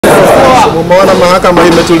Umeona mahakama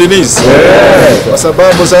imetuliniza. Kwa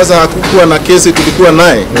sababu sasa hakukuwa na kesi tulikuwa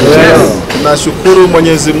naye. Tunashukuru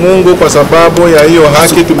Mwenyezi Mungu kwa sababu ya hiyo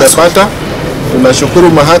haki tumepata. Tunashukuru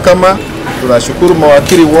mahakama, tunashukuru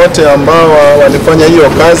mawakili wote ambao walifanya hiyo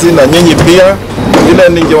kazi, na nyinyi pia. Ile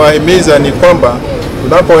ningewahimiza ni kwamba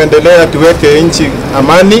tunapoendelea tuweke nchi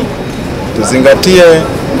amani, tuzingatie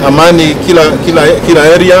amani kila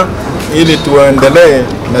area, ili tuendelee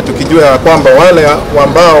na tukijua kwamba wale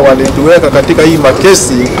ambao walituweka katika hii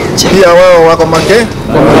makesi pia wao wako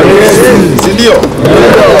si ndio?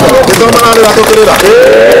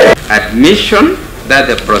 Admission that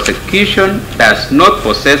the prosecution does not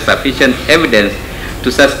possess sufficient evidence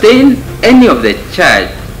to sustain any of the charge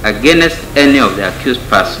against any of the accused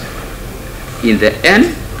person. In the end,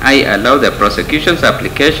 I allow the prosecution's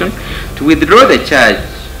application to withdraw the charge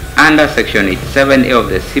under Section 87A of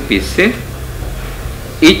the CPC.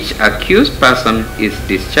 Each accused person is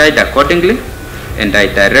discharged accordingly, and I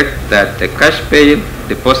direct that the cash bail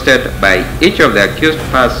deposited by each of the accused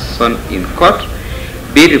person in court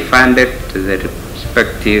be refunded to the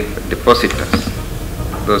respective depositors.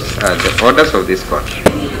 Those are the orders of this court.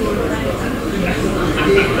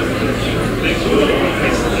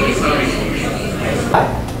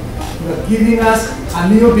 You are giving us a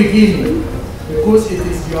new beginning, because it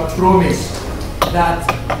is your promise that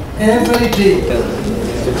every day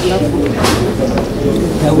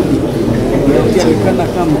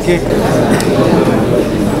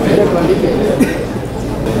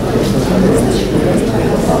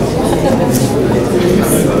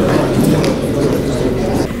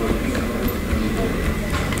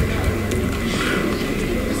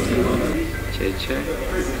Cheche,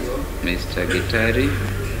 Mr. Gitari,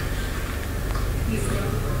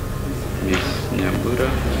 Miss Nyambura,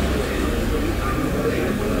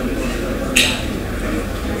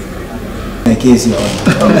 in case you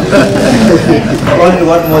only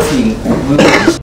one more thing.